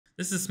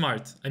This is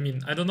smart. I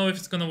mean, I don't know if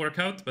it's gonna work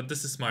out, but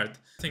this is smart.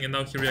 And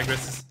now he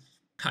reaggresses.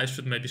 I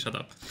should maybe shut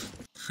up.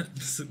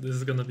 This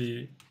is gonna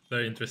be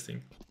very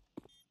interesting.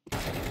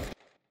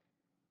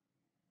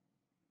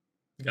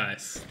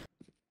 Guys.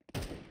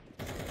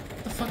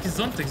 What the fuck is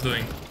Zontex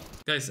doing?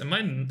 Guys, am I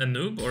a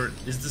noob or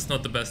is this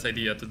not the best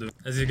idea to do?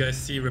 As you guys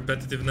see,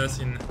 repetitiveness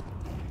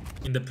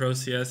in the Pro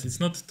CS, it's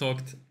not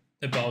talked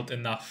about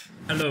enough.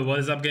 Hello, what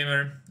is up,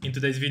 gamer? In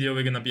today's video,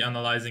 we're gonna be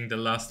analyzing the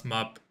last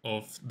map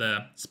of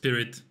the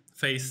Spirit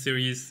FaZe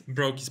series.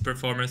 Broky's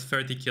performance,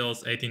 30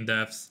 kills, 18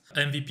 deaths.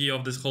 MVP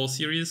of this whole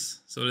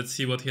series. So let's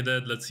see what he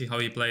did, let's see how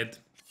he played.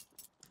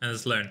 And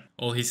let's learn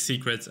all his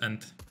secrets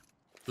and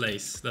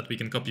plays that we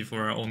can copy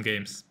for our own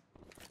games.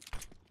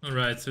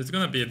 Alright, so it's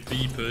gonna be a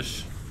B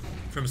push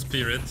from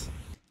Spirit.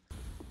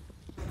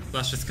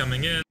 Flash is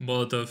coming in,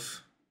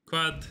 Molotov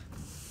quad.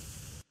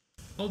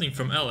 Holding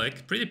from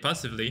Alec, pretty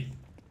passively.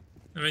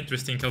 Very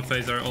interesting how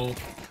FaZe are all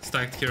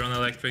stacked here on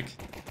Electric.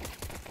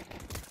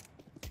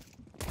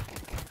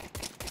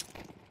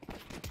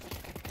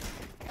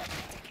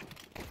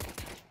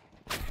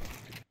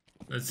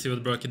 Let's see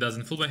what broky does.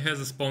 And Fullback has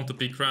a spawn to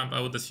peek ramp. I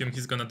would assume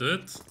he's gonna do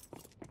it.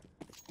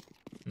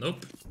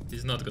 Nope,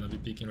 he's not gonna be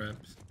peeking ramp.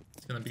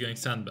 He's gonna be going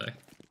sandbag.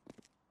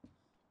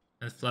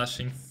 And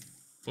flashing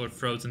for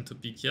Frozen to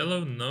peek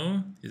yellow.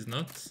 No, he's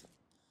not.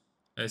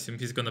 I assume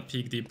he's gonna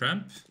peek deep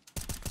ramp.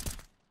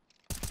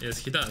 Yes,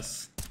 he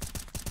does.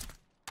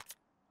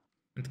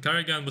 And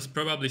Carrigan was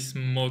probably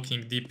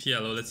smoking deep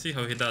yellow. Let's see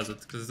how he does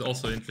it, because it's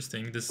also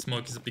interesting. This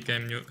smoke has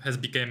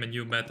become a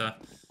new meta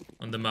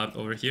on the map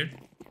over here.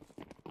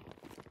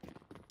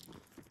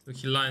 So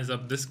he lines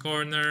up this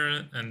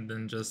corner and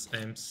then just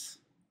aims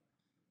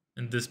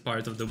in this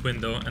part of the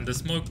window, and the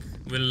smoke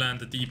will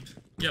land deep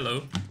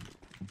yellow,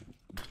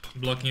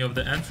 blocking of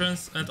the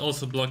entrance and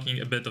also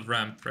blocking a bit of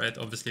ramp, right?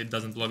 Obviously it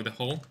doesn't block the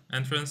whole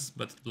entrance,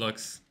 but it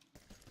blocks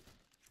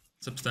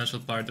a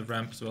substantial part of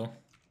ramp as well,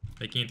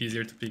 making it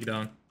easier to peek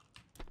down.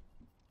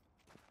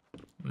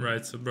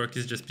 Right, so broky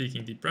is just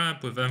peeking deep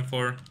ramp with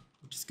M4,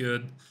 which is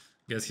good.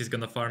 Guess he's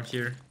gonna farm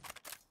here.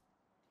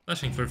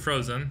 Flashing for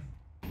Frozen.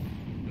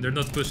 They're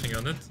not pushing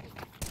on it.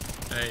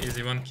 Okay,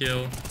 easy one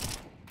kill.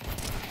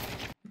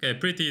 Okay,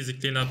 pretty easy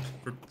cleanup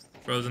for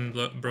Frozen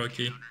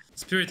broky.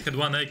 Spirit had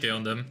one AK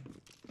on them,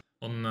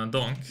 on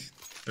donk.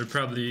 They're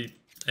probably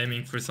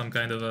aiming for some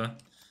kind of a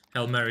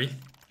Hail Mary.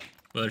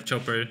 Well, their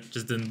chopper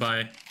just didn't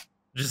buy,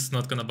 just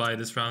not gonna buy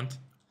this round,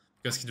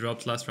 because he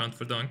dropped last round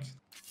for donk.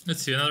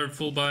 Let's see, another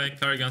full buy.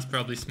 Carrigan's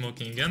probably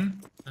smoking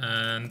again,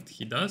 and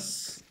he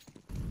does.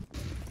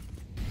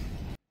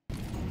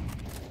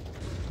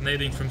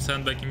 Nading from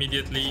sandbag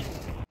immediately.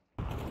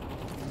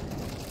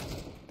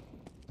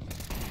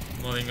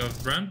 Mulling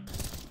off ramp.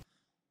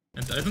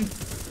 And I don't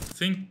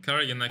think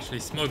Carrigan actually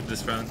smoked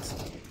this round.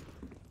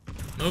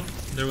 Nope,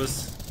 there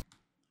was...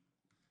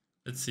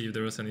 Let's see if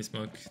there was any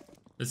smoke.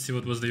 Let's see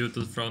what was the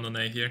util thrown on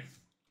A here.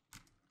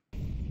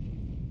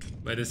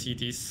 By the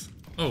CTs.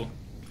 Oh,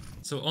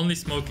 so only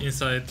smoke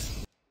inside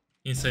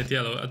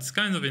yellow. That's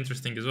kind of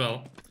interesting as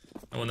well.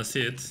 I wanna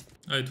see it.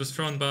 Oh, it was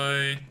thrown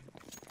by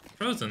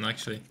Frozen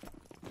actually.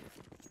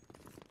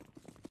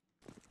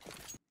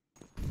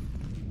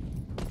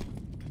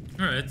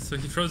 Alright, so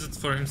he throws it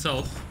for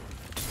himself.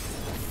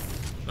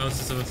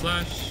 Bounces of a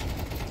flash.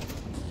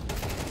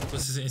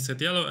 Pushes it inside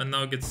yellow and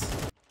now gets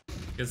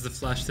the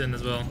flashed in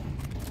as well.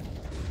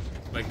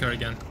 By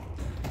Carrigan.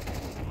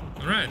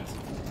 Alright.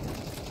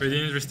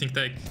 Pretty interesting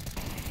take.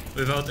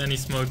 Without any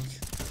smoke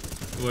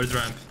towards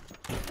ramp.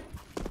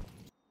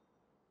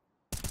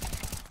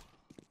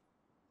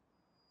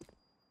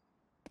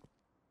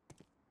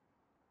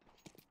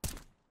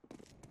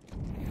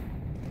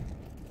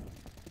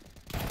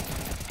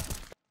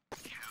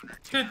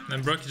 Okay,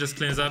 and broky just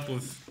cleans up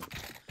with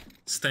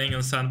staying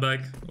on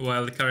sandbag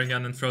while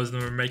Carrigan and Frozen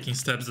were making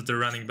steps that they're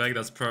running back.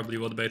 That's probably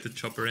what baited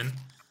chopper in.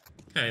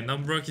 Okay, now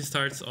broky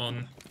starts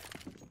on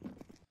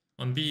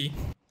B.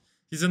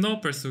 He's a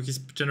no-per, so he's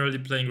generally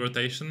playing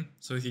rotation,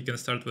 so he can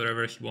start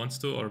wherever he wants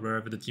to or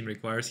wherever the team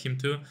requires him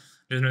to.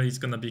 Generally, it's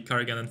gonna be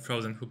Carrigan and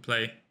Frozen who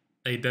play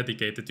A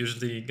dedicated.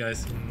 Usually,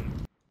 guys,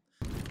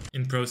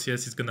 in Pro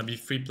CS, it's gonna be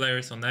 3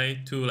 players on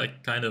A, 2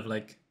 like kind of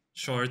like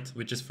short,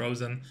 which is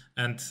Frozen,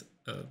 and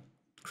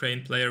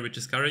Crane player, which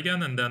is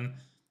Carrigan, and then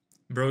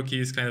broky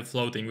is kind of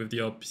floating with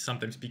the op,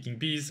 sometimes picking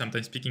Bs,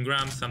 sometimes picking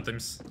ramps,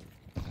 sometimes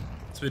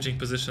switching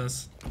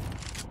positions.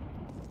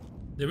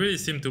 They really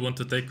seem to want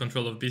to take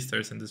control of B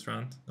stairs in this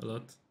round a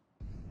lot.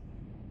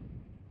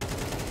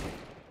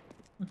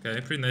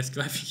 Okay, pretty nice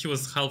kill. I think he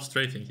was half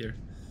strafing here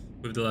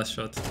with the last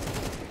shot.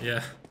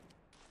 Yeah.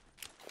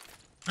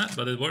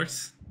 But it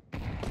works.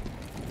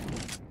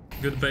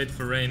 Good bait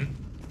for Rain.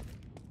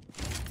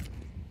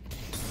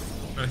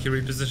 Now he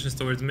repositions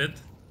towards mid.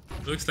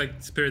 Looks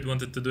like Spirit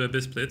wanted to do a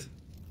B split.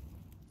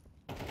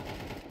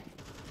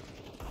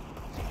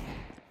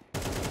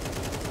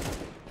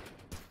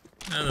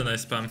 And a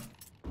nice spam.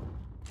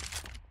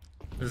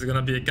 There's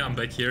gonna be a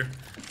comeback here.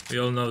 We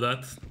all know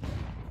that.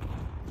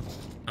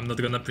 I'm not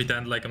gonna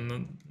pretend like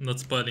I'm not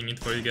spoiling it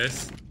for you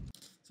guys.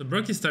 So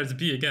broky starts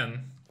B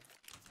again.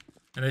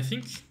 And I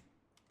think,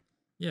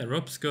 yeah,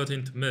 Rob's got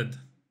into mid.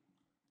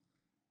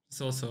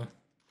 It's also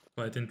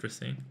quite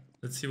interesting.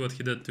 Let's see what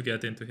he did to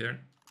get into here.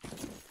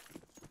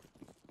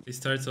 He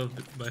starts off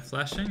by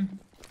flashing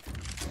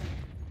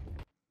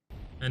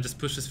and just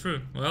pushes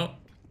through. Well,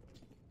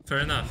 fair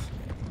enough.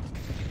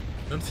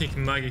 Don't think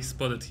Magic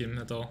spotted him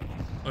at all.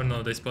 Or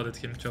no, they spotted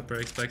him. Chopper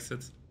expects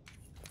it.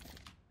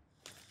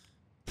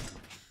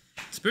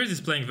 Spirit is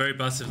playing very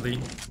passively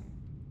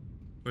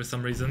for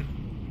some reason.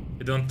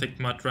 They don't take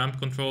much ramp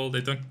control.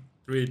 They don't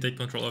really take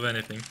control of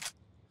anything.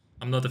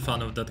 I'm not a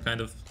fan of that kind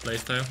of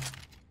playstyle.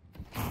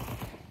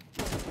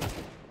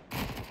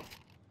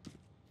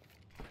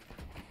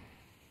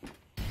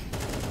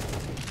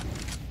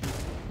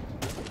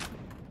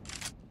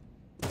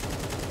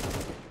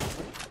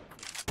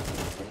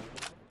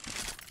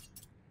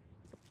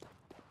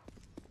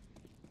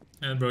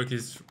 And broky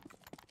is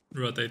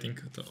rotating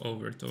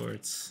over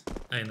towards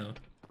I know.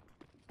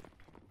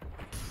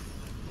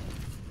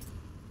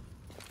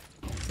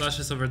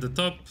 Flashes over the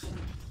top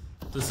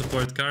to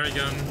support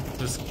Carrigan,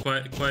 who's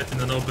quite in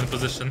an open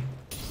position.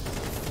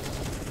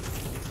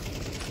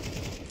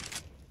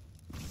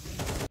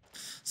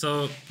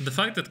 So the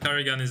fact that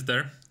Carrigan is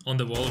there on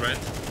the wall, right?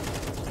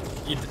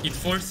 It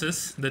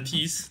forces the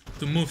T's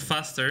to move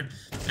faster,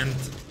 and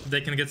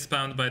they can get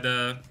spammed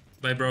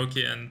by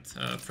broky and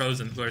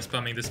Frozen, who are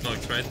spamming the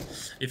smokes, right?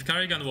 If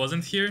Carrigan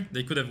wasn't here,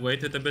 they could have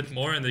waited a bit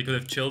more and they could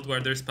have chilled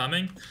while they're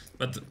spamming.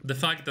 But the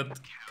fact that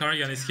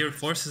Carrigan is here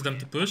forces them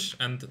to push,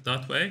 and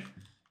that way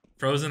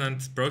Frozen and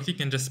broky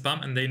can just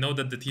spam, and they know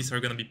that the T's are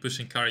gonna be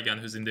pushing Carrigan,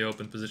 who's in the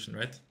open position,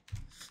 right?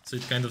 So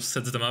it kind of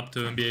sets them up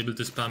to be able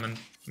to spam and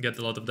get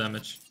a lot of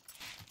damage.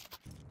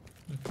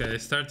 Okay,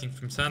 starting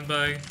from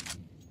sandbag.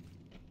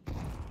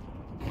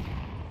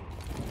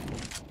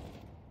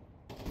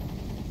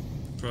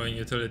 Throwing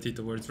utility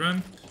towards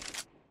ramp.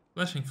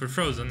 Flashing for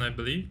Frozen, I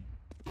believe.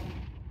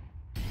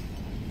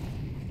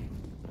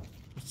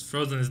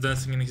 Frozen is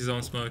dancing in his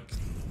own smoke.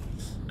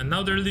 And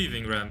now they're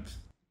leaving ramp.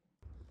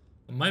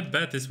 My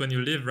bet is when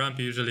you leave ramp,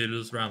 you usually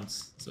lose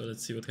rounds. So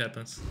let's see what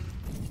happens.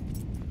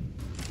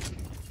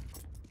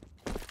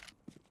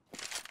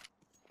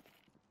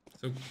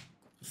 So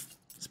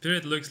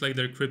Spirit looks like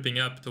they're creeping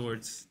up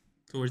towards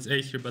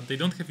A here, but they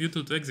don't have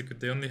util to execute.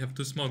 They only have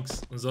 2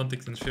 smokes on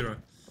Zontix and Shiro.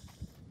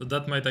 So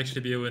that might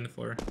actually be a win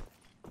for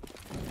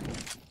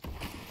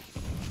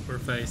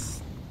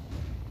FaZe.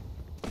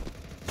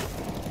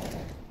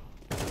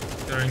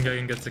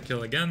 Carrigan gets a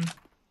kill again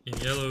in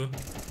yellow.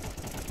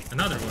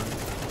 Another one.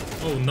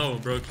 Oh no,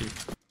 broky.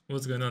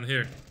 What's going on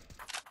here?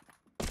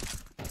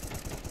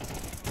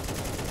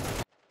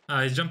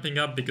 He's jumping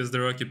up because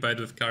they're occupied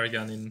with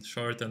Carrigan in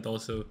short, and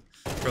also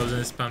Frozen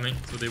is spamming,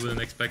 so they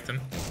wouldn't expect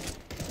him.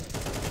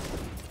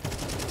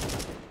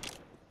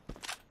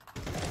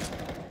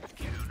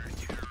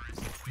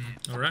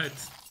 Alright.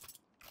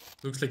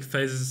 Looks like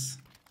FaZe is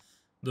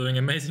doing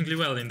amazingly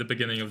well in the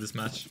beginning of this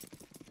match.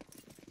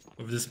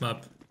 Of this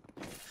map.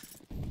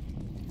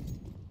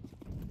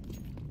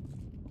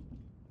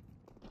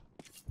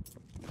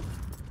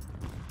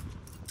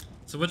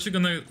 So what you're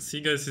gonna see,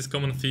 guys, is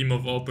common theme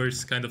of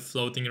Opers kind of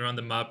floating around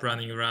the map,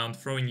 running around,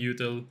 throwing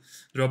util,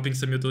 dropping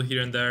some util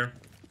here and there.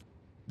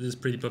 This is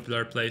pretty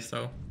popular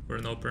playstyle for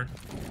an Oper.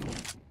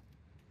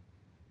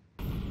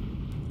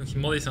 He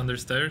mollies under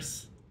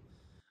stairs.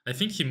 I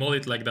think he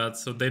mollied like that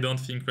so they don't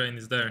think Rain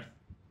is there.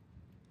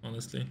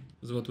 Honestly.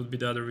 Because what would be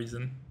the other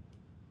reason?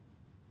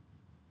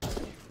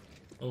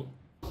 Oh.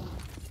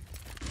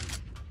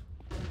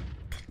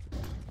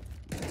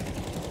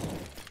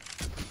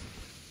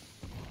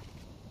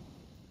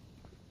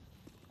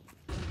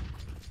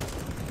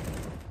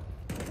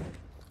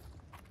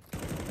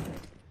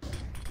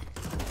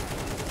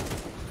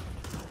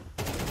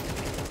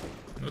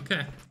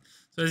 Okay.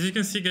 So as you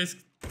can see, guys,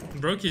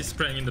 broky is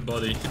spraying in the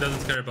body. He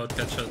doesn't care about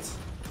headshots.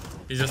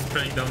 He's just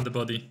spraying down the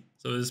body.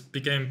 So this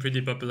became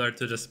pretty popular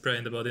to just spray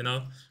in the body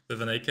now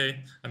with an AK.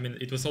 I mean,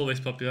 it was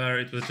always popular.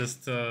 It was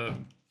just a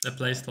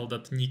playstyle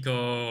that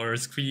Nico or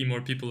Scream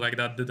or people like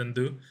that didn't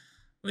do.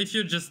 Well, if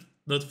you're just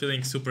not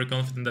feeling super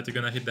confident that you're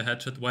gonna hit the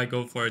headshot, why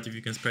go for it if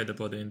you can spray the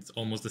body and it's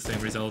almost the same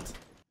result?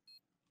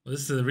 Well,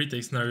 this is a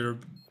retake scenario.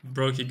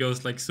 Broky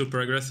goes like super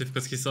aggressive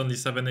because he's only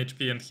 7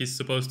 HP and he's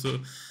supposed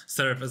to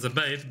serve as a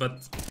bait,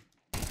 but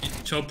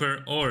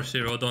Chopper or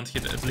Shiro don't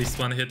hit at least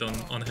 1 hit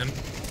on him,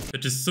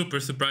 which is super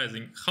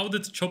surprising. How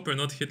did Chopper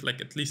not hit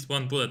like at least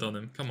 1 bullet on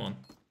him? Come on.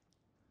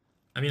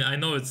 I mean, I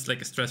know it's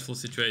like a stressful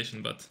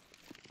situation, but...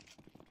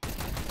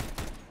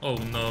 Oh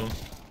no.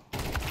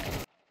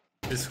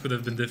 This could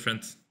have been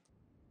different.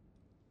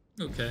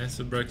 Okay,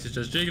 so Broky is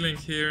just jiggling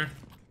here.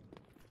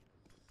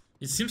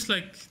 It seems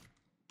like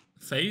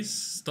FaZe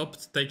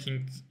stopped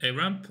taking A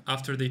ramp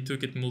after they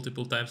took it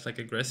multiple times, like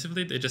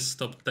aggressively. They just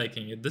stopped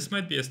taking it. This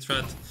might be a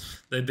strat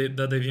that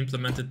they've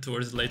implemented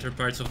towards later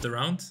parts of the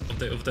round,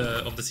 of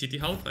the city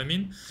half. I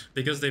mean,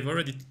 because they've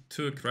already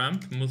took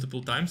ramp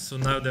multiple times, so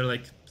now they're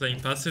like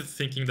playing passive,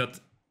 thinking that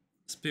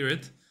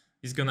Spirit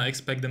is gonna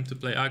expect them to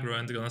play aggro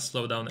and gonna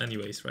slow down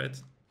anyways, right?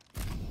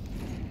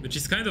 Which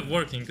is kind of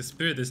working because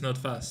Spirit is not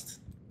fast.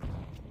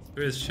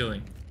 Spirit is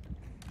chilling.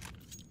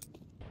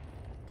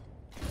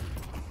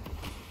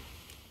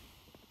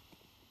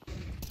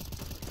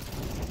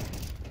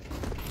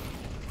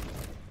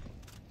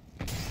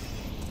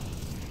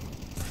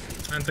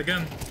 And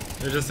again,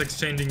 they're just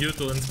exchanging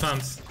util and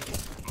spams.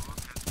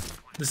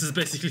 This is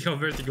basically how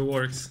Vertigo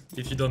works,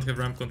 if you don't have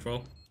ramp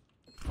control.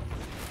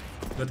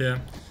 But yeah,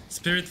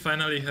 Spirit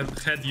finally had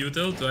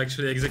util to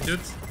actually execute.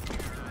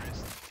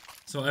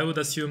 So I would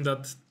assume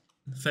that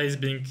FaZe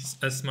being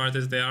as smart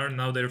as they are,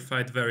 now they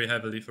fight very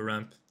heavily for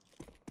ramp.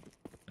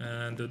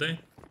 And do they?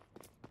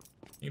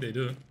 I think they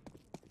do.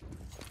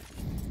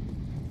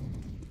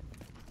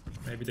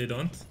 Maybe they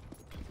don't.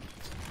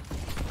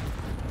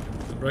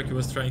 Broky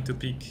was trying to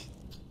peek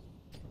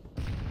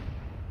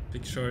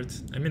short.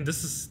 I mean,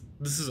 this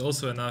is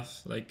also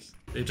enough. Like,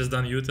 they just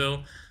done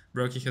util.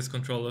 Broky has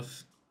control of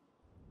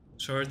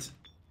short.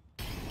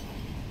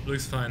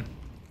 Looks fine.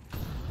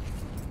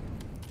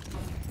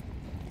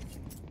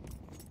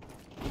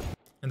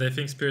 And I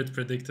think Spirit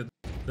predicted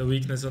the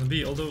weakness on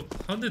B. Although,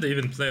 how did they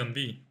even play on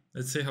B?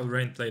 Let's see how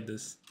Rain played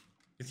this.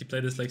 Did he play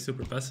this like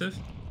super passive?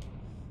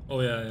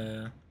 Oh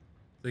yeah.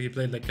 So he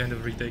played like kind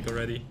of retake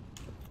already.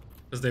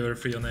 Because they were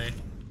free on A.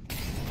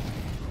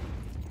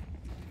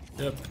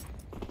 Yep.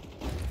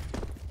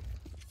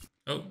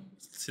 Oh,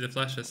 let's see the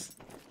flashes.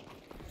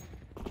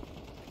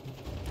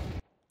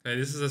 Okay,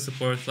 this is a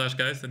support flash,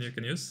 guys, that you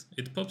can use.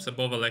 It pops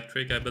above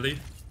electric, I believe.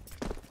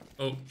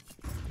 Oh,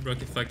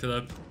 Broky fucked it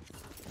up.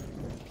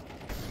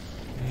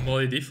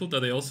 Molly default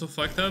that they also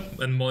fucked up,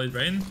 and Molly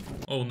Rain.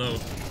 Oh no.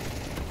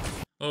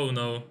 Oh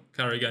no,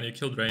 Carrigan, you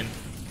killed Rain.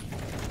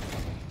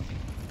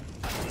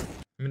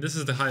 I mean, this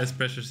is the highest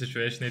pressure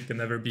situation it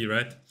can ever be,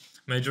 right?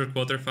 Major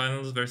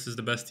quarterfinals versus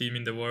the best team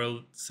in the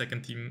world,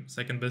 second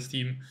best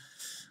team.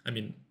 I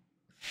mean,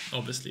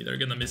 obviously they're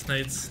gonna miss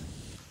nades.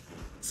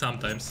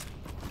 Sometimes.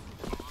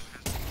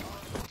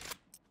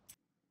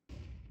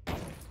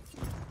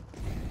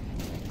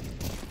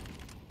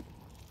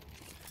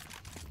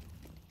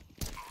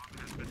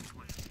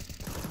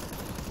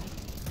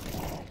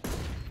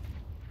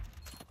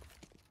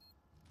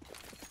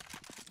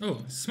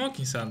 Oh,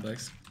 smoking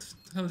sandbags. What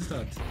the hell is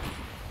that?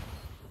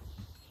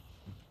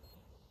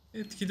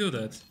 Why did he do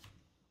that?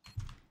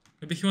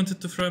 Maybe he wanted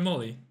to throw a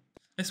molly.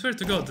 I swear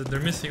to god that they're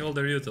missing all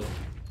their util.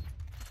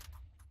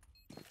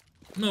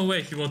 No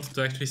way he wanted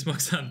to actually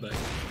smoke sandbag.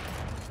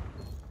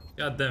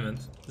 God damn it.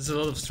 There's a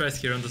lot of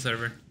stress here on the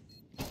server.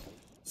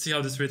 Let's see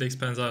how this retake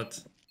pans out.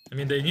 I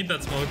mean, they need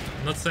that smoke.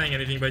 I'm not saying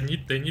anything, but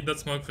they need that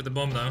smoke for the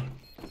bomb now.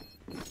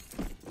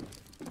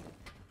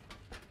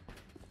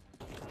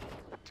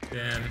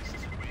 Damn.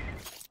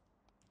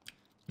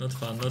 Not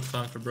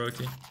fun for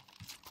Broky.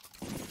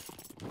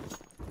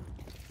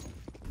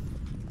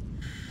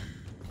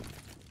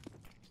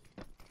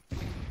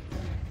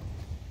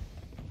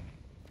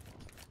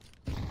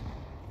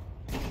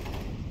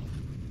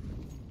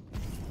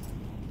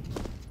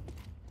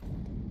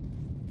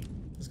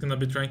 He's gonna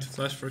be trying to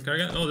flash for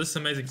Kargan. Oh, this is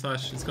amazing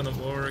flash. It's gonna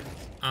work.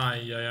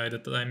 Aye, the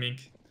timing.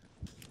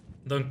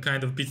 Donk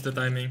kind of beats the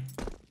timing.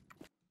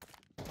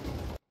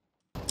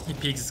 He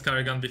peeks his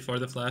Kargan before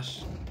the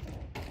flash.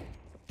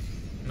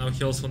 Now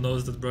he also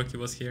knows that Broky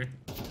was here.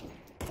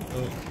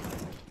 Oh.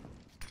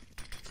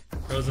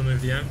 Frozen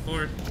with the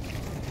M4.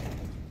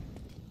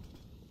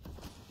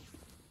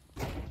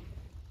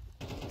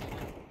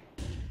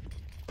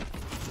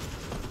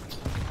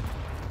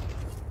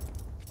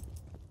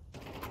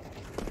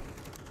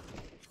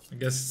 I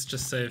guess it's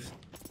just safe.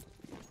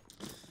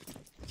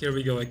 Here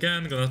we go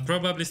again. Gonna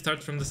probably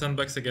start from the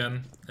sandbox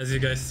again. As you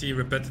guys see,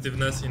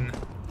 repetitiveness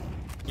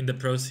in the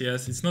Pro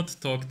CS, it's not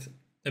talked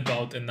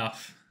about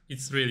enough.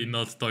 It's really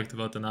not talked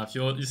about enough.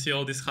 You see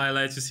all these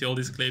highlights, you see all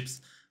these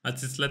clips,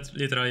 but it's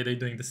literally they're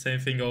doing the same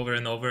thing over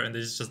and over, and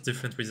there's just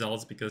different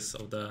results because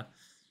of the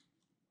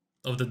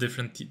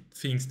different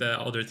things the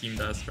other team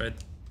does, right?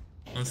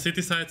 On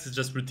city sides, it's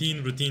just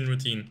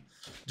routine.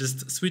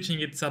 Just switching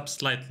it up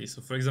slightly.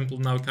 So for example,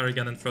 now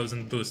Carrigan and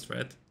Frozen boost,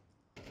 right?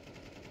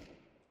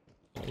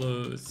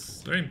 Although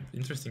it's very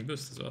interesting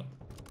boost as well.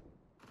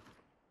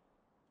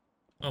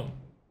 Oh.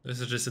 This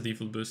is just a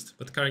default boost,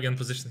 but Carrigan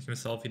positioned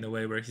himself in a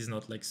way where he's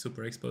not like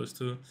super exposed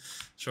to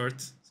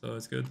short, so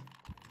it's good.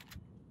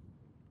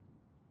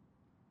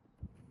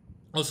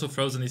 Also,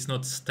 Frozen is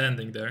not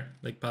standing there,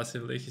 like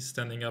passively, he's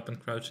standing up and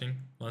crouching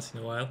once in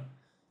a while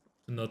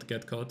to not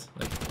get caught.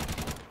 Like,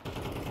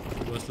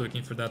 he was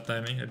looking for that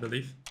timing, I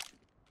believe.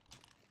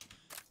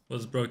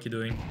 What's Broky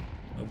doing?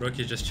 Oh,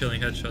 Broky is just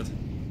chilling headshot.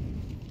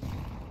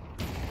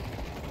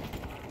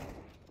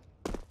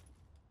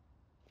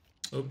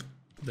 Oh,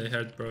 they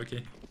heard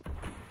Broky.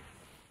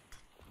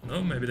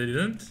 No, maybe they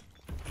didn't.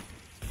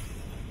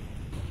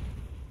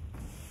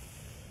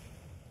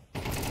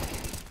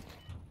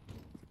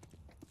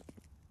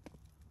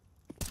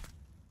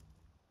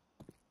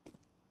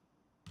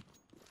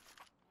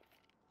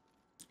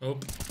 Oh,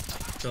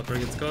 Chopper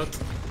gets caught.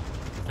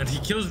 And he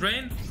kills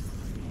Rain?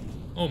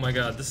 Oh my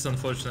god, this is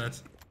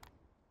unfortunate.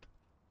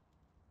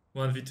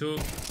 1v2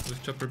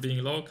 with Chopper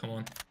being low, come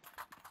on.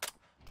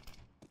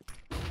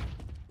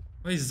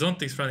 Why is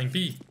Zontix running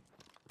B?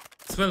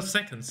 12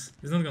 seconds.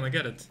 He's not gonna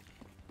get it.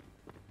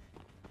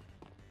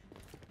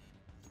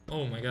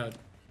 Oh my god.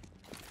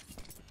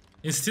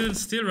 He's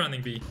still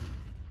running B.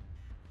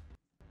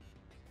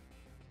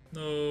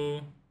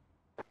 No.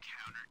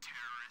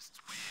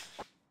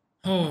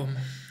 Oh,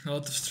 a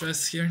lot of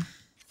stress here.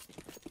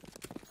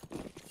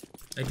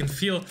 I can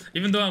feel,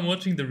 even though I'm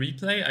watching the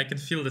replay, I can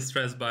feel the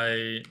stress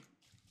by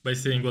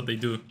seeing what they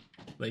do.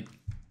 Like,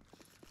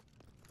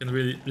 I can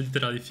really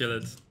literally feel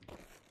it.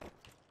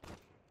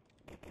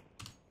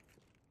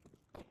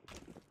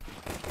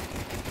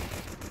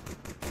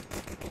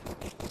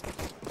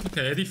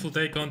 Okay, AD full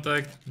take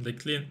contact. They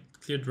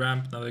cleared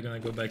ramp. Now they're gonna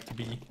go back to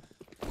B.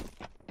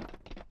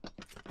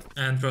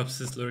 And Props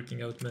is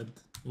lurking out mid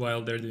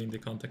while they're doing the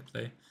contact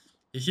play.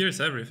 He hears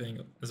everything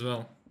as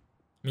well.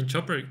 I mean,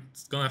 Chopper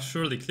is gonna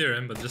surely clear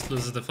him, but just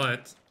loses the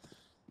fight.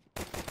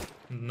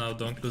 And now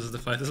Donk loses the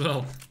fight as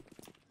well.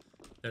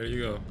 There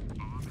you go.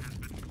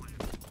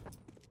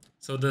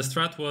 So the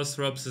strat was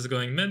Robs is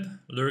going mid,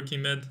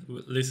 lurking mid,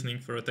 listening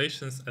for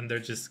rotations, and they're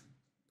just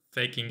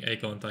faking A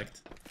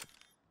contact.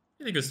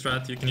 Really good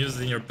strat, you can use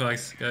it in your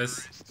packs,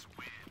 guys.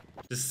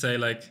 Just say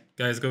like,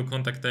 guys go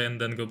contact A and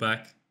then go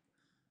back.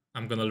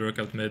 I'm gonna lurk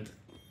out mid.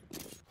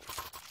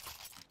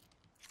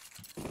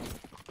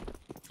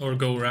 Or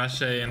go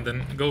rush A and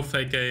then go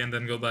fake A and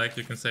then go back,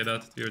 you can say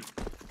that to your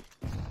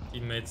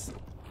teammates.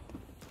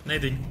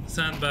 Nading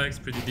sandbags,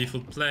 pretty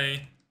default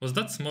play. Was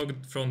that smoke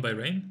thrown by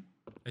Rain?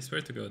 I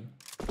swear to god.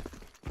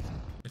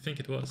 I think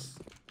it was.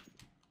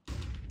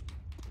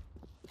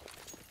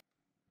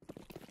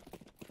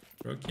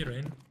 Broky,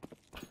 Rain.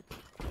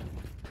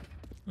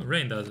 Oh,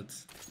 Rain does it.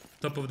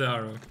 Top of the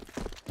arrow.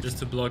 Just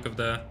to block of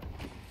the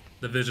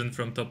vision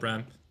from top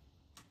ramp.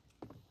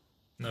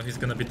 Now he's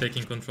gonna be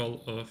taking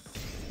control of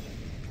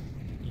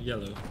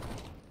yellow.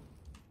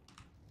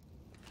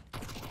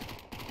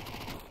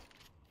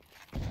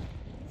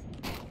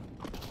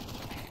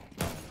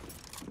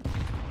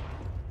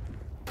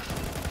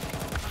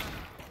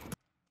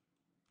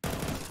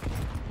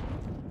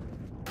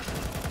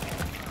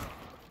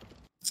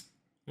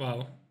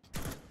 Wow.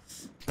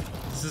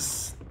 This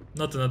is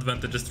not an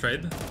advantageous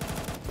trade.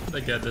 I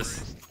get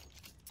this.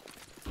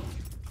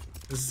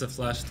 This is a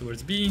flash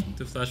towards B,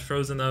 to flash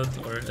Frozen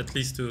out, or at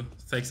least to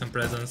fake some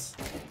presence.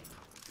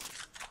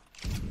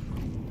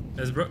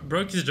 As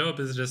Broky's job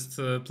is just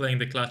playing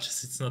the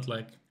clutches, it's not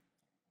like...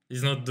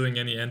 He's not doing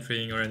any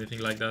entrying or anything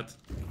like that.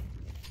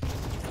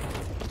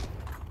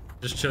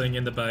 Just chilling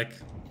in the back.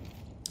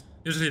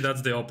 Usually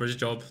that's the opera's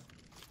job.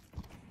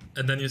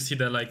 And then you see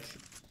the like...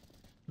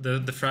 The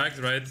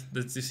frags, right?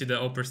 That you see the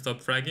opera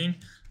stop fragging,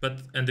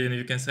 and then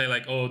you can say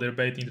like, oh, they're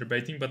baiting,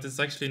 but it's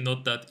actually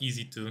not that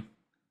easy to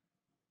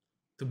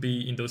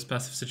be in those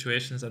passive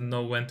situations and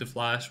know when to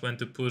flash, when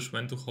to push,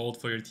 when to hold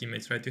for your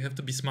teammates, right? You have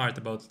to be smart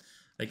about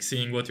like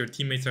seeing what your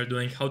teammates are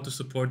doing, how to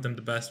support them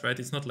the best, right?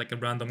 It's not like a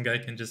random guy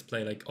can just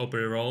play like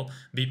opera role,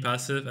 be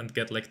passive and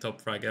get like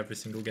top frag every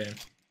single game.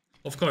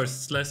 Of course,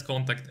 it's less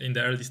contact in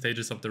the early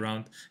stages of the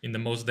round, in the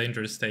most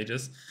dangerous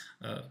stages.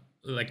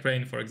 Like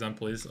Rain, for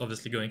example, is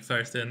obviously going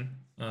first in,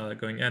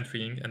 going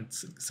entrying, and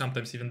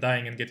sometimes even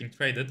dying and getting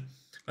traded.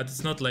 But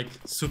it's not like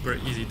super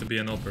easy to be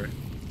an opera.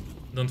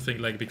 Don't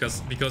think like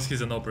because he's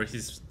an opera,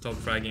 he's top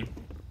fragging.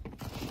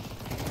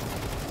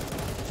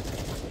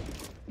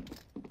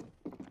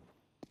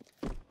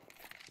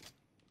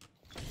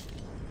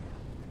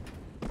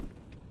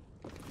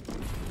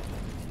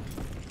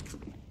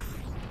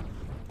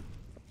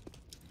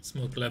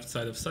 Smoke left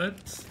side of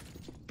site.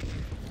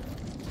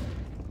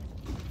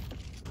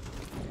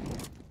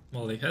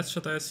 Molly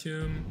headshot, I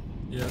assume.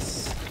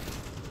 Yes.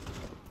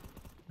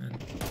 And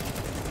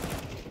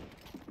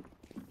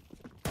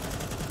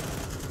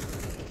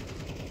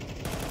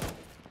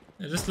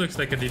it just looks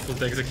like a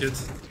default execute.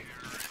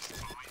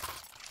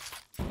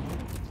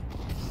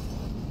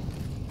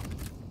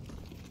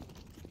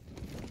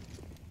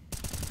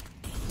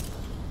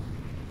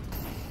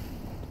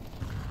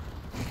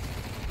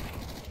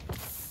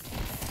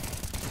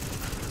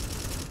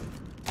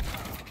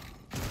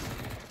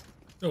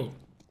 Oh.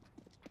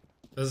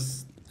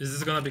 Is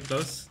this gonna be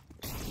close?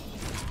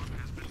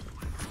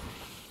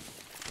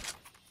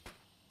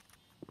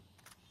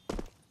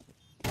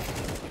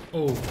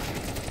 Oh.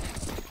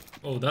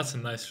 Oh, that's a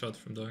nice shot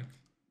from donk.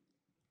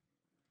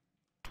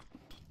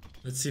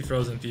 Let's see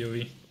Frozen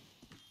POV.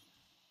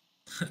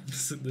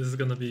 This is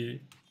gonna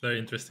be very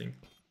interesting.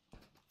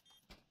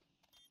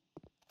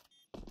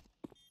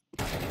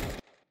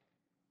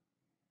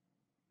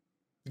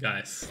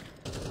 Guys.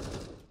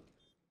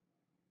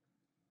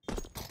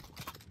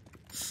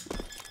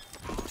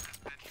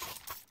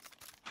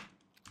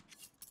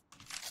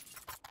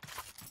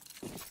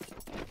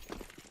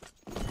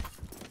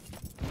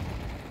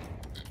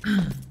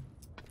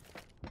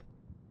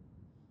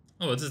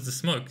 Oh, this is the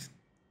smoke.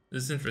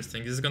 This is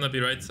interesting. This is gonna be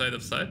right side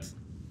of site.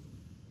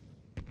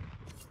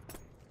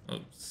 Oh,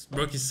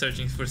 Broky's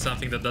searching for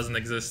something that doesn't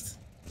exist.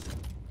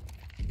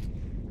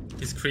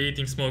 He's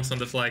creating smokes on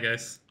the fly,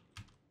 guys.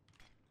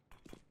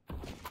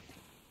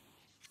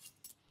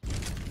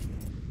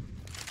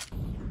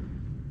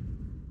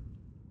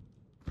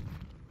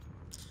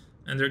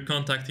 and they're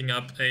contacting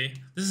up A.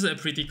 This is a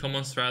pretty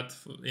common strat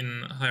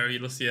in higher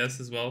elo CS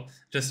as well.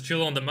 Just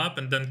chill on the map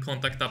and then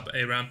contact up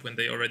A ramp when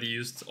they already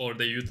used or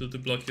they util to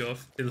block you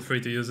off. Feel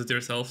free to use it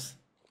yourselves.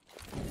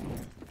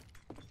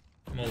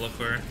 Mola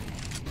for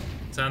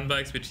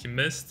sandbags, which he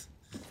missed.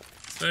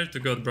 Swear to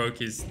God,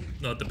 broky is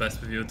not the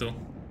best with util.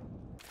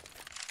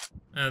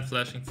 And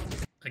flashing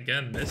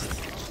again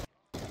missed.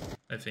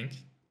 I think.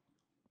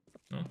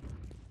 No?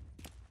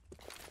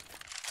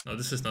 No,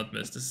 this is not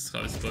missed. This is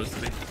how it's supposed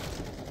to be.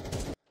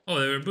 Oh,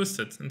 they were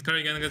boosted, and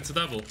Carrigan gets a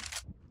double.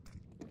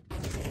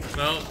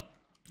 Well,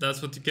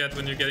 that's what you get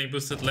when you're getting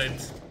boosted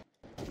late.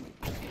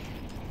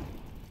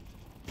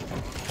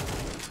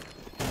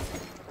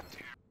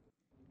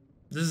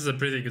 This is a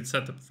pretty good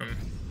setup from...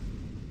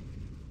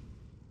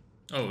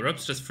 Oh,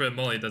 Rob's just threw a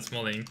molly that's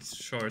mollying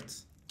short.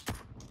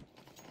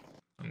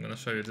 I'm gonna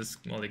show you this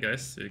molly,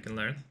 guys, so you can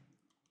learn.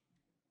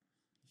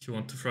 If you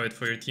want to throw it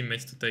for your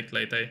teammates to take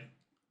late A.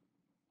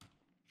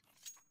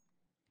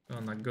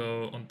 Gonna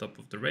go on top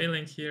of the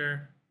railing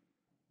here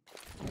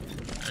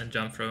and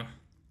jump throw.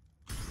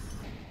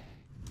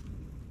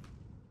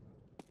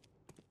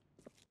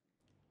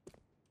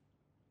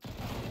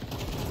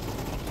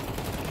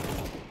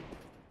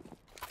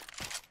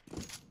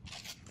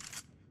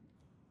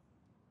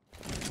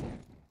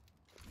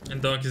 And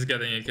Donk is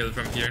getting a kill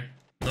from here.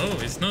 No,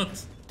 he's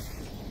not.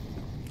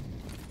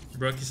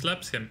 Broky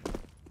slaps him.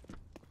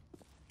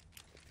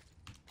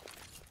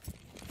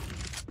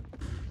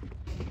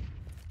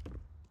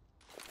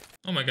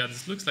 Oh my god,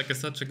 this looks like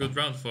such a good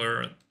round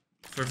for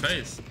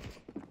FaZe.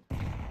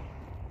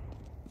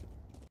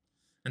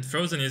 And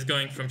Frozen is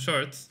going from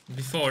short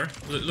before.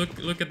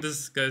 Look at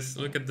this, guys.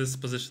 Look at this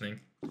positioning.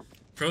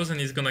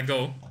 Frozen is gonna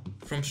go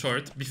from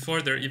short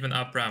before they're even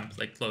up ramp,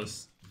 like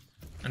close.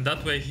 And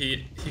that way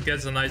he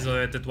gets an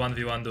isolated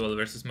 1v1 duel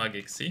versus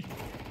Magic, see?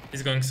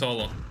 He's going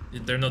solo.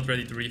 They're not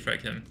ready to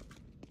refrag him.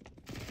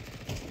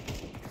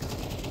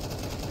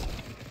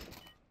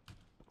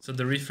 So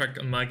the refrag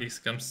on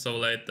Magix comes so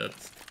late that...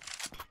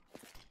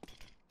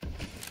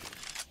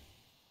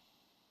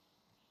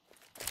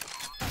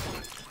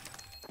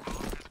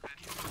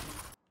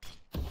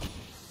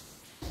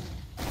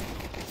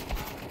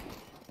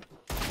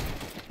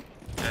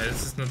 Yeah,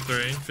 this is not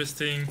very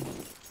interesting.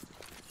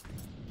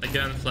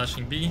 Again,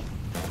 flashing B.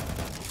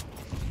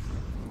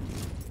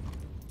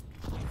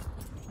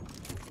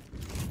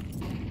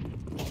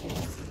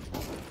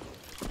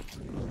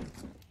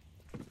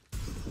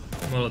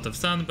 A lot of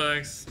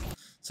sandbags.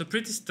 So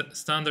pretty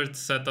standard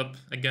setup.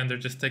 Again, they're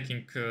just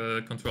taking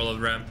control of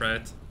ramp,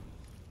 right?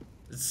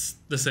 It's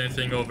the same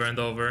thing over and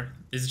over.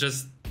 It's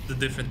just the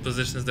different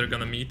positions they're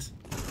gonna meet.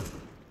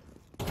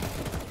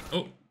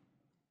 Oh!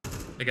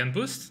 Again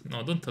boost?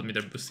 No, don't tell me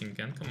they're boosting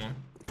again, come on.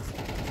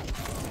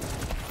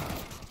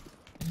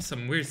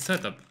 Some weird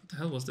setup. What the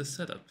hell was this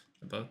setup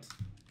about?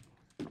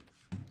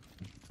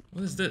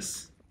 What is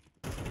this?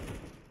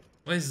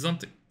 Why is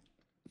Zontic?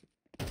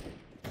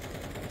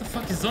 What the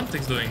fuck is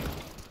Zontic doing?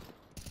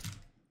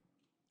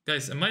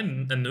 Guys, am I a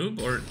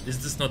noob or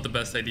is this not the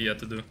best idea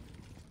to do?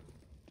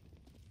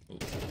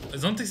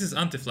 Zontix is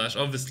anti-flash,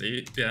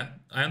 obviously, yeah,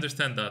 I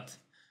understand that.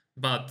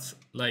 But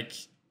like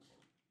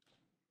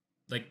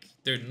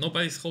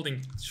nobody's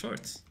holding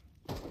shorts.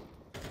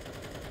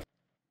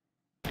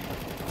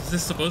 Is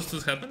this supposed to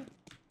happen?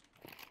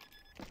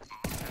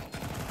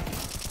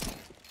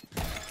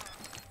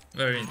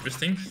 Very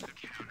interesting.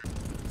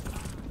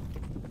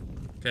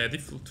 Okay,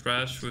 default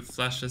trash with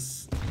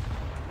flashes.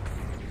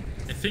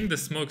 I think the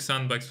smoke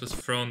sandbags was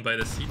thrown by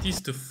the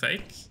CTs to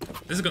fake.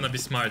 This is gonna be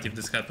smart if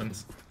this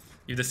happens.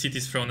 If the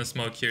CT's thrown a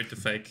smoke here to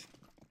fake.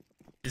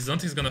 Is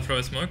Zontix gonna throw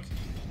a smoke?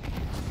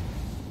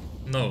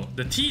 No,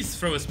 the T's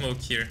throw a smoke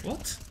here.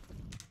 What?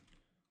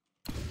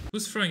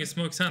 Who's throwing a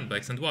smoke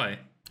sandbags and why?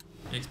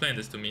 Can you explain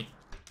this to me?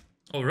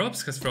 Oh,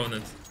 Robs has thrown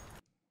it.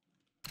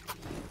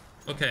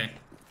 Okay.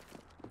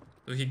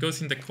 So he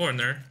goes in the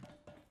corner.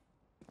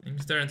 And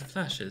he's there and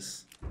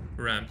flashes.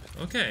 Ramp.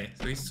 Okay,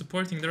 so he's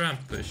supporting the ramp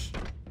push.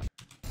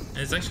 And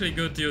it's actually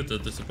good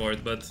util to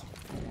support, but...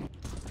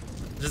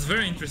 It's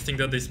very interesting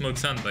that they smoke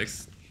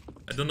sandbags.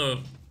 I don't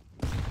know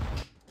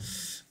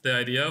the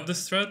idea of the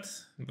strat,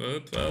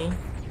 but well...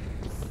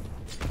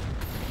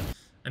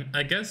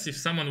 I guess if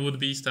someone would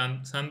be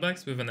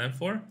sandbags with an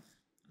M4,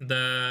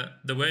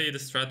 the way the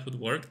strat would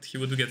work, he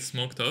would get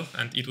smoked off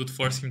and it would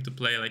force him to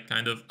play like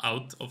kind of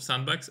out of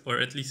sandbags or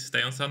at least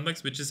stay on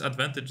sandbags, which is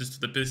advantageous to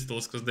the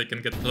pistols because they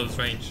can get close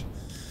range.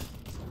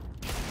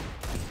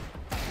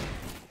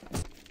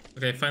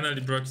 Okay, finally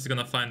Brock is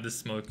gonna find this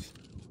smoke.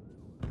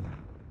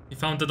 He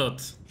found the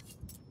dot.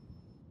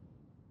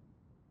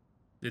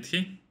 Did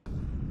he?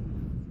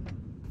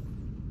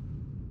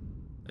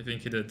 I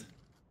think he did.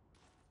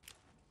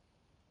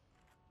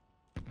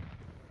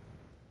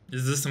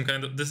 Is this some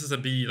kind of... This is a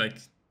B,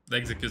 like,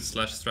 execute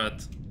slash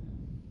strat.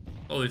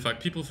 Holy fuck,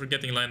 people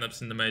forgetting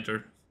lineups in the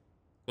major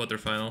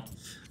quarterfinal.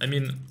 I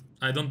mean,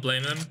 I don't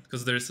blame them,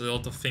 because there's a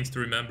lot of things to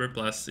remember,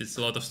 plus it's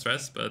a lot of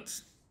stress, but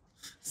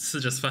it's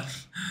just fun.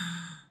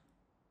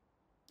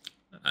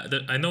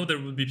 I know there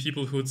would be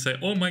people who would say,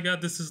 oh my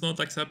god, this is not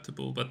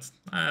acceptable, but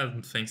I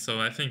don't think so.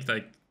 I think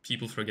like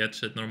people forget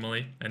shit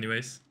normally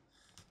anyways.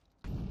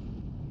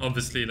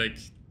 Obviously, like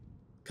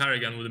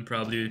Carrigan wouldn't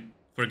probably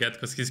forget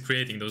because he's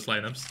creating those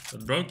lineups.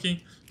 But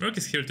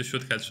Broky's here to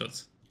shoot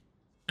headshots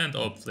and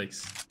op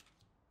flicks.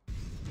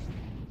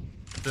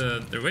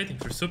 They're waiting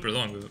for super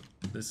long with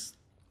this.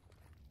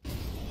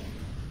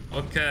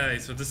 Okay,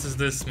 so this is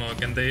this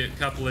smoke, and they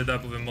couple it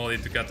up with a molly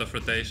to cut off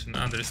rotation.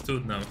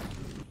 Understood now.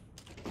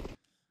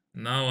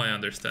 Now I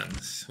understand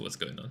what's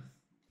going on.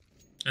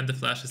 And the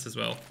flashes as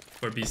well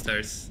for B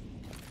stairs.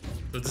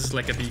 So this is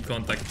like a B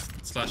contact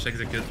 /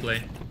 execute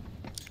play.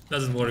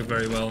 Doesn't work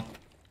very well.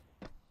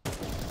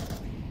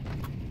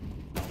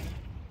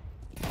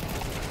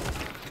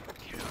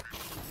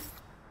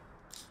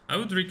 I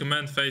would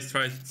recommend FaZe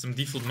try some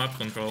default map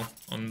control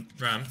on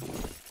ramp.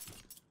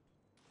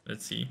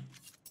 Let's see.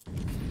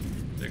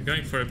 They're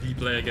going for a B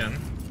play again.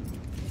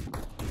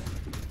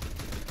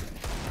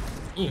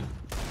 Ooh,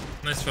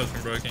 nice shot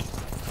from broky.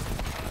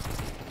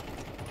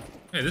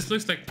 Hey, this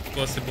looks like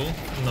possible.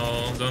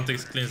 No, donk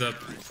cleans up.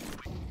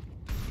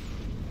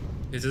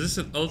 Okay, so this is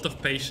an ult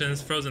of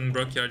patience. FaZe and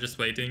broky are just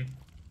waiting,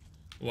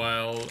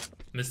 while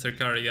Mr.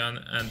 Carrigan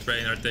and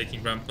Rain are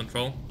taking ramp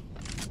control.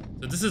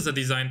 So this is a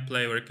design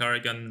play where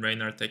Carrigan and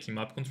Rain are taking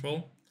map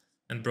control,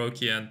 and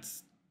broky and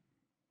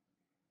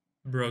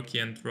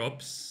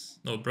Robs.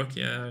 No,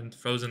 broky and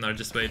FaZe are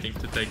just waiting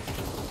to take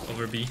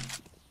over B.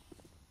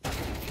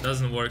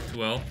 Doesn't work too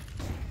well.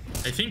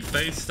 I think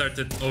FaZe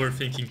started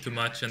overthinking too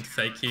much and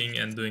faking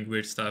and doing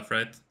weird stuff,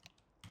 right?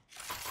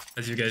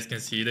 As you guys can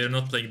see, they're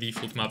not playing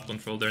default map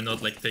control. They're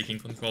not like taking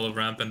control of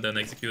ramp and then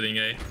executing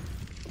A.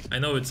 I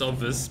know it's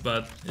obvious,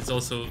 but it's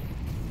also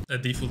a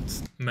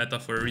default meta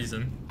for a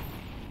reason.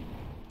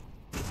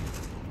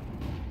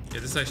 Yeah,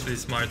 this is actually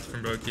smart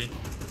from broky.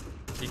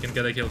 He can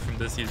get a kill from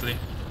this easily.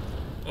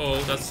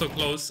 Oh, that's so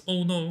close.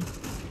 Oh no.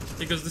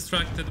 He got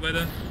distracted by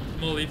the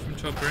molly from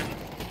Chopper.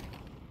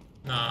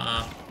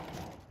 Nah.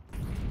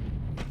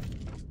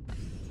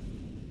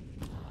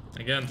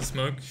 Again, the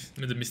smoke.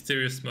 The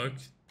mysterious smoke.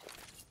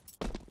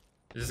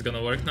 Is this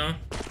gonna work now?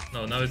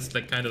 No, now it's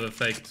like kind of a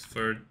fake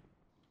for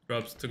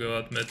Robs to go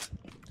out mid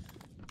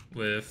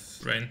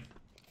with Rain.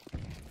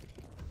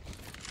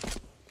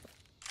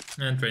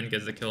 And Rain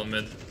gets the kill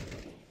mid.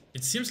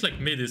 It seems like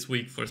mid is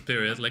weak for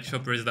Spirit, like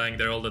Chopper is dying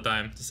there all the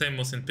time. The same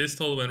was in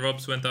Pistol when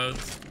Robs went out.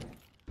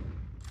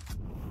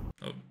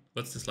 Oh,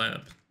 what's this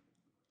lineup?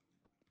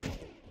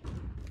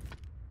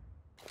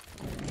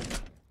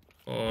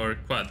 Or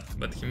Quad,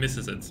 but he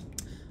misses it.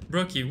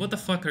 Broky, what the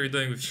fuck are you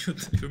doing with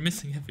Yuto? You're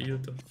missing every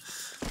Yuto.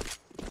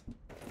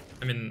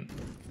 I mean,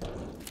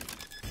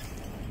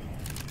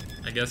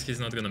 I guess he's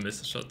not gonna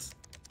miss a shot.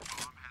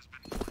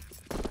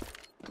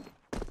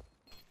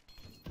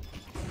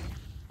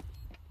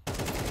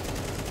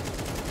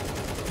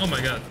 Oh my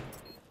god.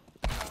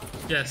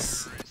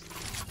 Yes.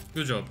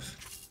 Good job.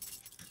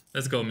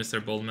 Let's go,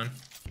 Mr. Boldman.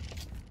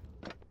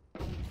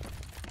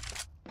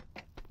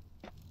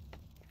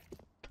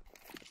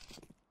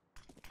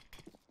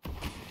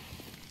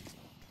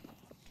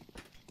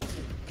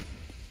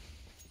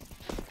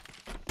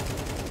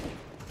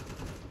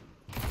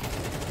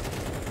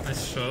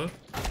 Nice shot.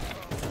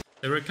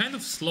 They were kind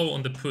of slow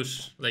on the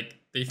push. Like,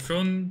 they've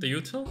thrown the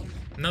util,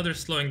 and now they're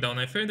slowing down.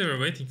 I fear they were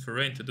waiting for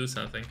Rain to do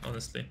something,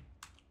 honestly.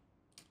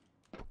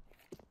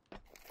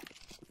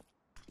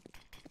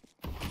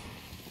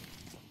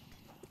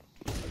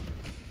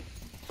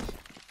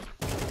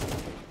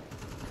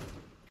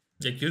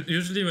 Like,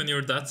 usually when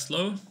you're that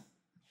slow,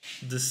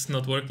 this is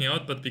not working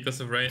out, but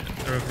because of Rain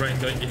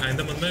going behind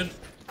them on mid,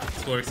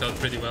 this works out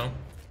pretty well.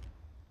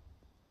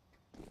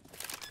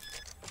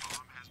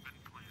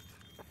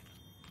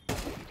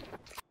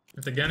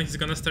 And again, he's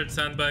gonna start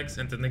sandbags,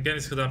 and then again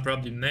he's gonna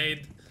probably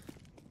nade.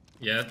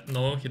 Yeah,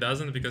 no, he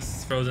doesn't,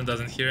 because FaZe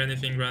doesn't hear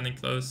anything running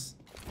close.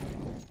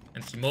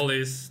 And he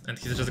mollies, and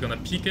he's just gonna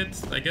peek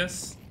it, I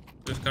guess,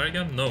 with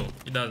Carrigan? No,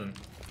 he doesn't.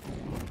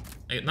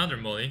 Another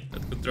molly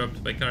that got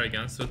dropped by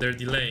Carrigan, so they're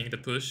delaying the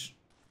push.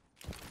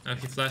 Now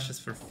he flashes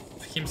for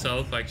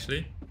himself,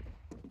 actually.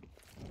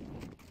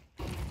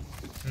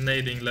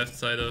 Nading left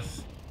side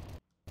of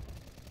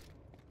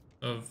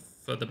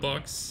the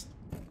box.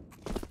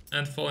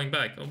 And falling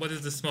back. Oh, what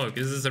is the smoke?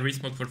 Is this a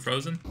resmoke for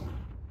Frozen?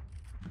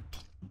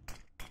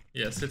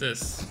 Yes, it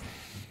is.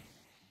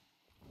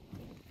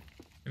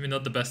 Maybe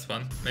not the best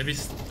one. Maybe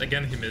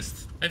again he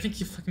missed. I think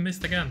he fucking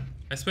missed again.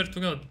 I swear to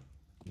God.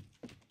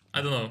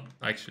 I don't know,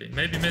 actually.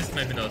 Maybe missed,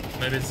 maybe not.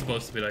 Maybe it's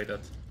supposed to be like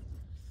that.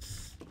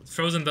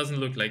 Frozen doesn't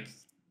look like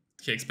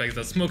he expects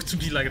that smoke to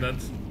be like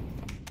that.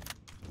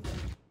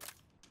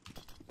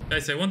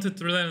 Guys, I wanted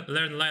to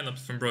learn lineups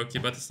from broky,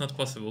 but it's not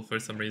possible for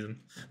some reason.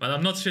 But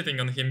I'm not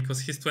shitting on him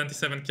because he's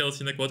 27 kills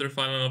in a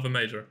quarterfinal of a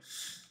major.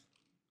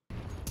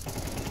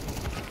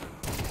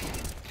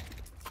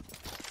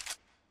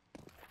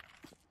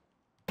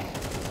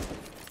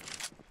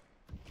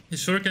 He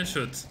sure can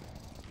shoot.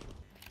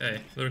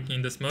 Okay, lurking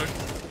in the smoke.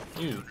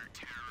 Ooh.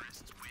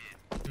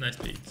 Nice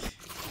peek.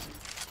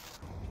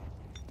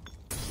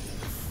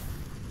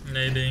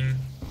 Nading.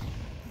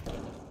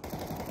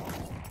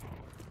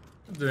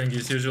 Doing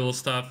his usual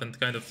stuff and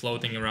kind of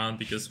floating around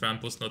because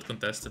ramp was not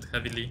contested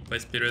heavily by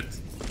Spirit.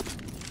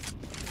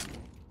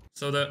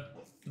 So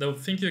the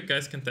thing you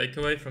guys can take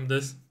away from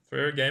this for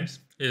your games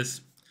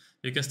is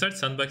you can start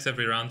sandbags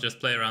every round, just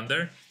play around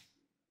there.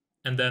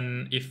 And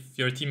then if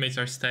your teammates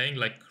are staying,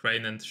 like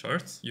Rain and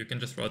Shorts, you can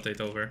just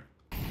rotate over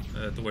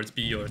towards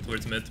B or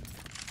towards mid.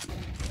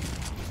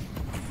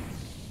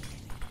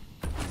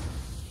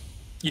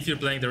 If you're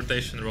playing the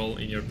rotation role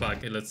in your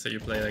pack, let's say you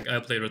play like I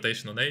play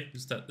rotation on A, you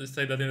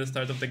say that in the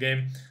start of the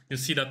game, you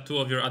see that two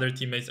of your other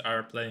teammates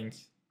are playing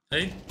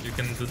A, you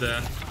can do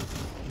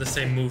the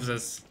same moves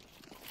as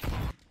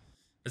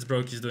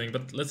broky is doing.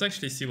 But let's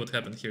actually see what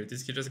happened here.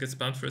 Did he just get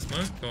spammed for a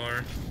smoke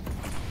or?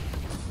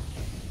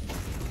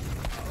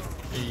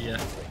 Yeah,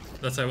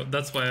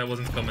 that's why I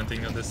wasn't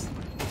commenting on this.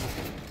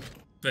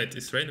 Wait,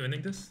 is Rain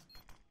winning this?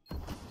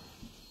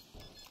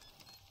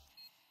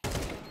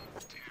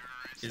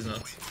 He's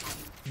not.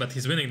 But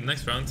he's winning the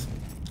next round.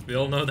 We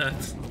all know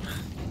that.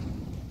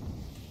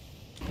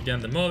 Again,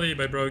 the molly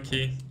by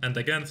broky, and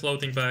again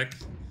floating back.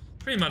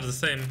 Pretty much the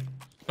same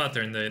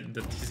pattern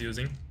that he's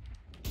using.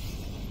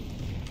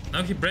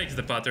 Now he breaks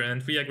the pattern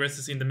and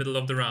re-aggresses in the middle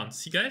of the round.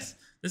 See guys?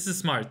 This is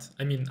smart.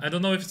 I mean, I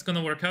don't know if it's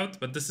gonna work out,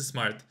 but this is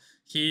smart.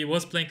 He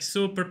was playing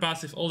super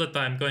passive all the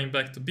time, going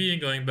back to B,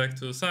 going back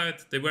to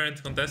side. They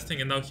weren't contesting,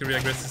 and now he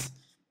re-aggresses.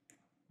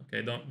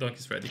 Okay, donk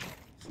is ready.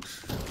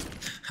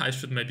 I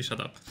should maybe shut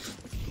up.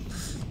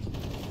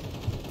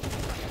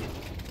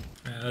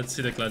 Let's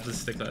see the clutch, let's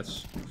see the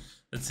clutch.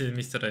 Let's see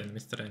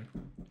Mr. Rain.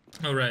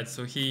 Alright,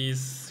 so he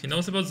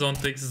knows about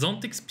Zontix.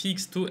 Zontix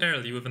peeks too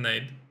early with a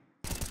nade.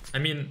 I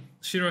mean,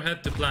 Shiro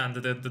had to plant,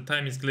 the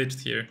time is glitched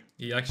here.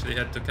 He actually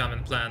had to come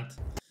and plant.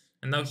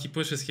 And now he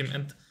pushes him,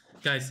 and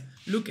guys,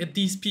 look at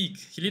this peek.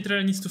 He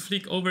literally needs to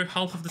flick over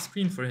half of the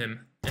screen for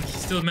him. And he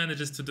still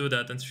manages to do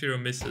that, and Shiro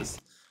misses.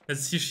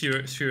 Let's see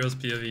Shiro's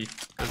POV.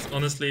 Because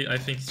honestly, I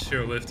think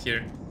Shiro whiffed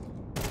here.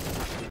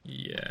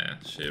 Yeah,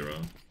 Shiro.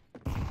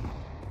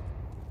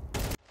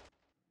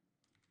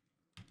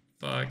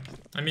 Fuck.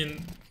 I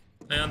mean,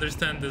 I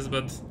understand this,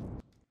 but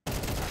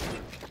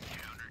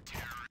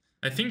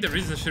I think the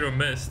reason Shiro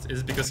missed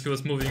is because he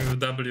was moving with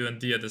W and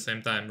D at the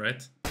same time,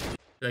 right?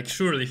 Like,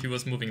 surely he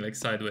was moving, like,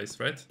 sideways,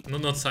 right? No,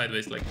 not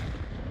sideways, like...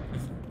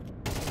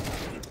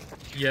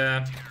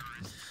 Yeah.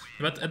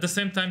 But at the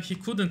same time, he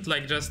couldn't,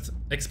 like, just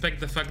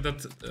expect the fact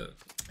that...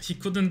 he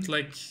couldn't,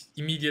 like,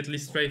 immediately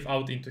strafe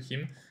out into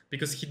him,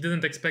 because he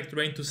didn't expect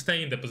Rain to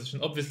stay in the position.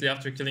 Obviously,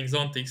 after killing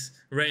Zontix,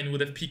 Rain would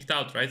have peeked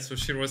out, right? So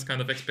Shiro was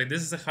kind of expect.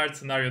 This is a hard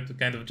scenario to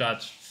kind of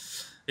judge.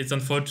 It's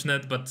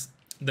unfortunate, but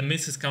the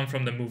misses come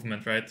from the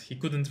movement, right? He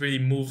couldn't really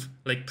move,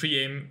 like,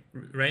 pre-aim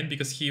Rain,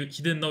 because he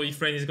didn't know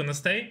if Rain is gonna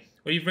stay,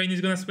 or if Rain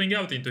is gonna swing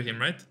out into him,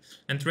 right?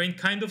 And Rain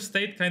kind of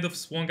stayed, kind of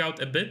swung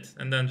out a bit,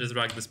 and then just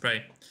racked the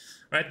spray.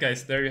 Right,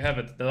 guys, there you have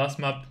it. The last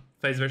map,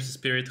 FaZe vs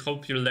Spirit.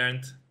 Hope you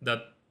learned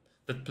that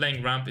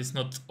playing ramp is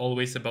not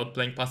always about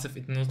playing passive.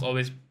 It's not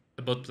always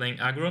about playing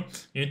aggro.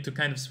 You need to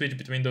kind of switch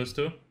between those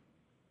two.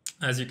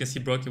 As you can see,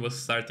 broky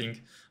was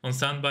starting on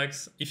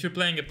sandbags. If you're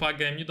playing a pack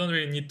game, you don't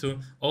really need to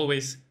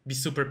always be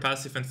super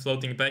passive and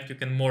floating back. You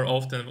can more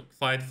often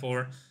fight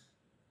for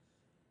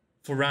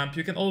ramp.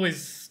 You can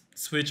always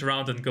switch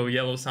around and go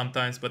yellow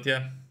sometimes, but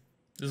yeah,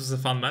 this was a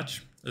fun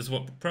match. This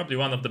was probably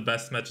one of the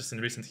best matches in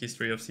recent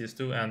history of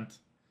CS2, and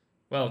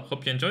well,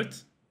 hope you enjoyed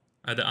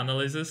the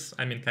analysis.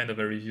 I mean, kind of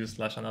a review /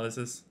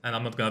 analysis, and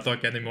I'm not gonna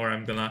talk anymore.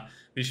 I'm gonna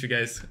wish you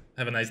guys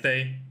have a nice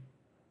day.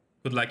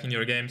 Good luck in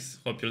your games.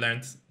 Hope you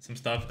learned some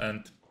stuff,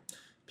 and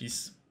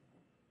peace.